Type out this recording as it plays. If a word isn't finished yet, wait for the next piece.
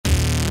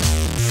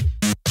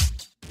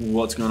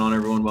What's going on,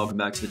 everyone? Welcome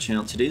back to the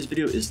channel. Today's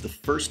video is the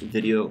first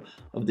video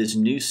of this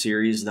new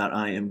series that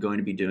I am going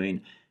to be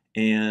doing,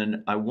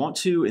 and I want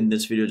to in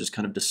this video just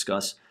kind of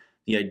discuss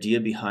the idea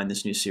behind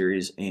this new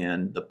series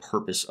and the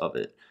purpose of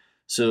it.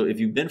 So if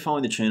you've been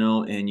following the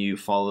channel and you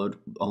followed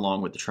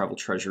along with the Travel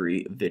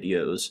Treasury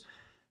videos,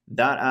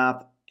 that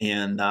app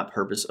and that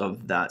purpose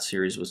of that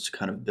series was to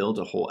kind of build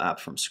a whole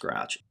app from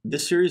scratch.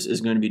 This series is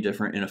going to be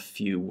different in a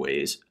few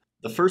ways.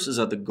 The first is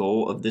that the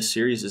goal of this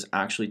series is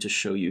actually to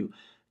show you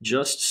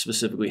just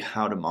specifically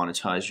how to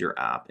monetize your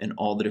app and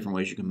all the different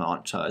ways you can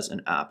monetize an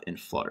app in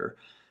Flutter.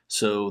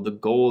 So the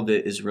goal of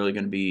it is really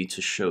going to be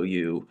to show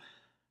you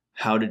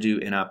how to do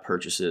in-app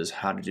purchases,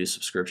 how to do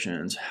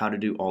subscriptions, how to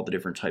do all the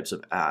different types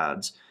of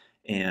ads,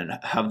 and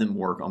have them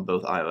work on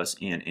both iOS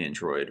and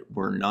Android.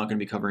 We're not going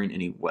to be covering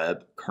any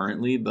web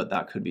currently, but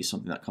that could be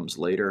something that comes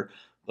later.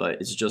 But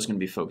it's just going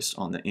to be focused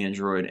on the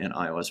Android and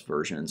iOS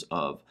versions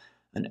of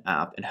an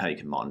app and how you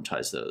can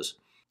monetize those.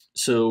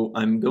 So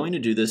I'm going to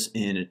do this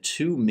in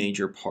two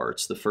major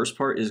parts. The first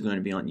part is going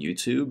to be on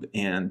YouTube,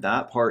 and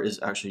that part is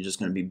actually just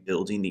going to be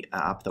building the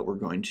app that we're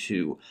going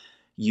to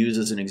use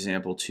as an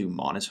example to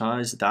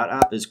monetize. That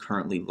app is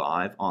currently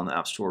live on the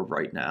App Store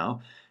right now,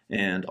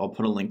 and I'll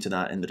put a link to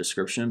that in the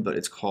description, but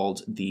it's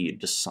called the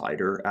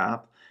Decider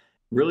app.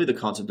 Really, the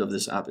concept of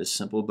this app is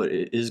simple, but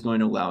it is going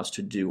to allow us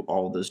to do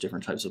all those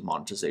different types of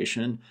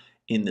monetization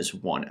in this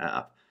one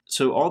app.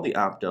 So all the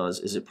app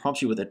does is it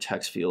prompts you with a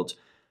text field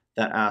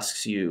that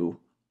asks you,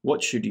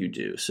 what should you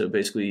do? So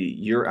basically,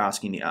 you're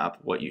asking the app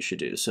what you should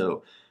do.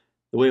 So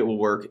the way it will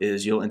work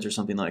is you'll enter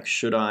something like,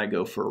 should I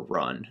go for a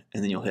run?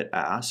 And then you'll hit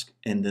ask,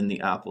 and then the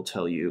app will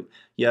tell you,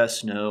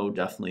 yes, no,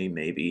 definitely,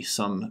 maybe,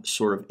 some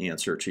sort of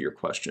answer to your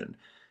question.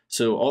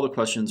 So all the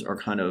questions are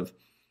kind of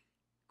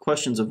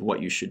questions of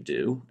what you should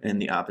do,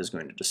 and the app is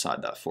going to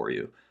decide that for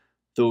you.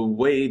 The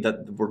way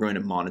that we're going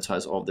to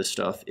monetize all this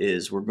stuff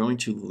is we're going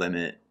to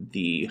limit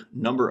the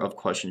number of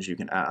questions you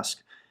can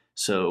ask.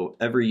 So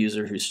every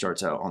user who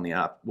starts out on the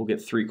app will get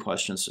 3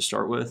 questions to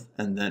start with,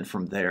 and then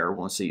from there,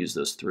 once they use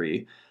those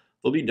 3,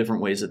 there'll be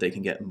different ways that they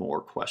can get more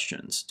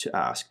questions to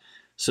ask.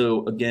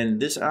 So again,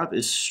 this app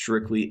is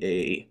strictly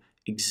a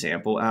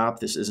example app.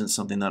 This isn't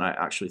something that I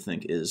actually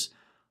think is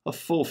a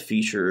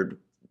full-featured,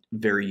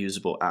 very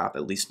usable app,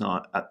 at least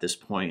not at this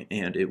point,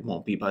 and it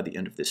won't be by the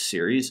end of this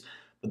series.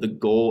 But the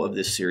goal of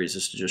this series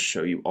is to just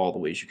show you all the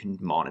ways you can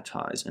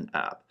monetize an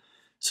app.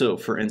 So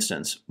for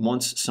instance,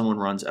 once someone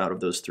runs out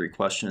of those 3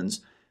 questions,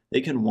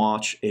 they can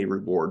watch a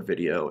reward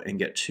video and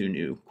get 2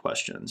 new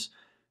questions.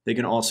 They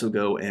can also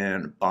go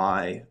and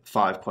buy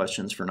 5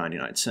 questions for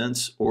 99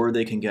 cents, or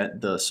they can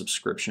get the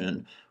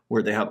subscription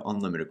where they have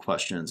unlimited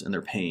questions and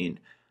they're paying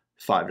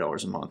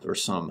 $5 a month or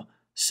some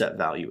set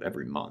value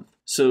every month.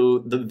 So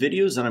the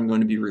videos that I'm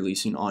going to be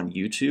releasing on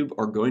YouTube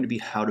are going to be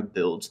how to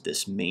build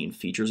this main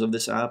features of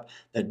this app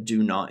that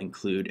do not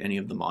include any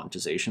of the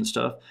monetization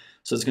stuff.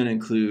 So it's going to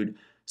include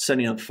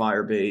setting up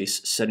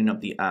Firebase, setting up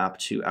the app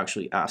to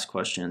actually ask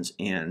questions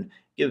and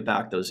give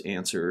back those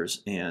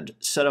answers, and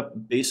set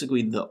up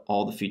basically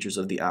all the features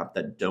of the app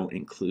that don't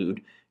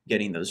include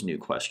getting those new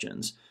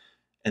questions.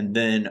 And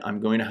then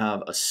I'm going to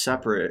have a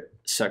separate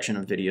section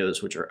of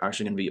videos which are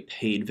actually going to be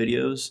paid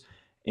videos,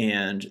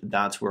 and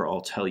that's where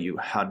I'll tell you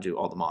how to do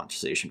all the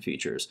monetization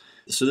features.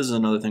 So this is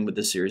another thing with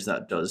this series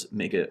that does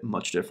make it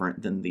much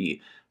different than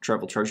the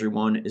Travel Treasury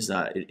one, is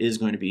that it is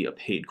going to be a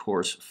paid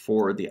course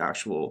for the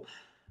actual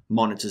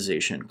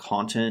monetization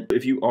content.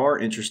 If you are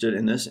interested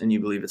in this and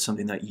you believe it's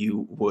something that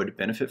you would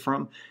benefit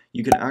from,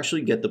 you can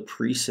actually get the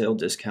pre-sale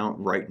discount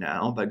right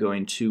now by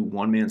going to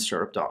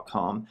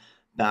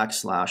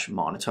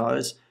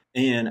onemanstartup.com/monetize.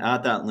 And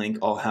at that link,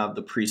 I'll have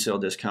the pre-sale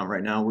discount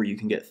right now where you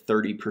can get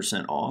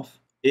 30% off.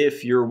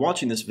 If you're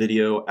watching this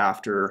video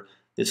after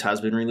this has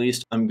been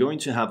released, I'm going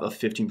to have a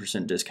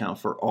 15% discount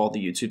for all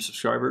the YouTube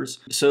subscribers.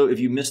 So if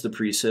you missed the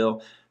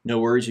pre-sale, no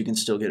worries, you can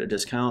still get a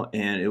discount,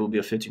 and it will be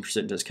a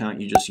 15%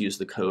 discount. You just use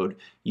the code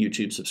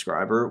YouTube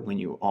subscriber when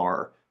you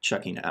are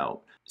checking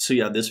out. So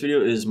yeah, this video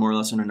is more or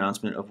less an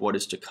announcement of what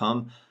is to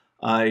come.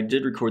 I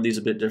did record these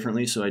a bit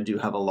differently, so I do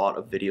have a lot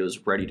of videos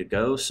ready to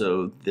go.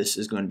 So this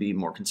is going to be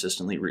more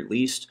consistently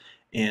released,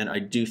 and I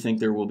do think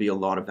there will be a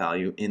lot of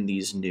value in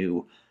these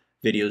new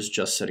videos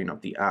just setting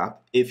up the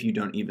app if you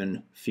don't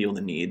even feel the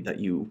need that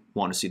you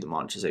want to see the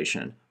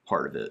monetization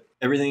part of it.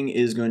 Everything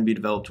is going to be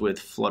developed with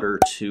Flutter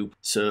 2,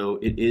 so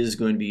it is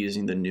going to be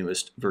using the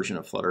newest version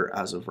of Flutter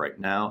as of right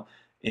now,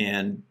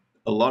 and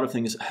a lot of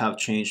things have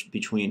changed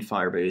between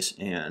Firebase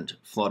and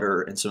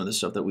Flutter, and some of the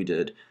stuff that we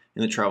did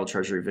in the Travel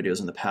Treasury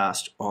videos in the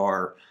past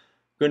are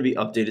going to be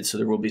updated. So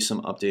there will be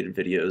some updated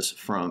videos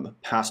from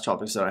past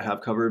topics that I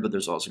have covered, but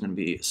there's also going to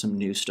be some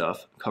new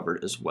stuff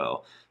covered as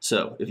well.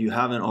 So if you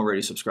haven't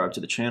already subscribed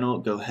to the channel,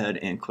 go ahead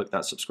and click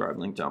that subscribe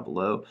link down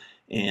below,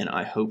 and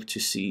I hope to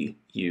see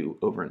you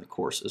over in the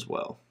course as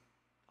well.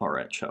 All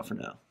right, ciao for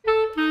now.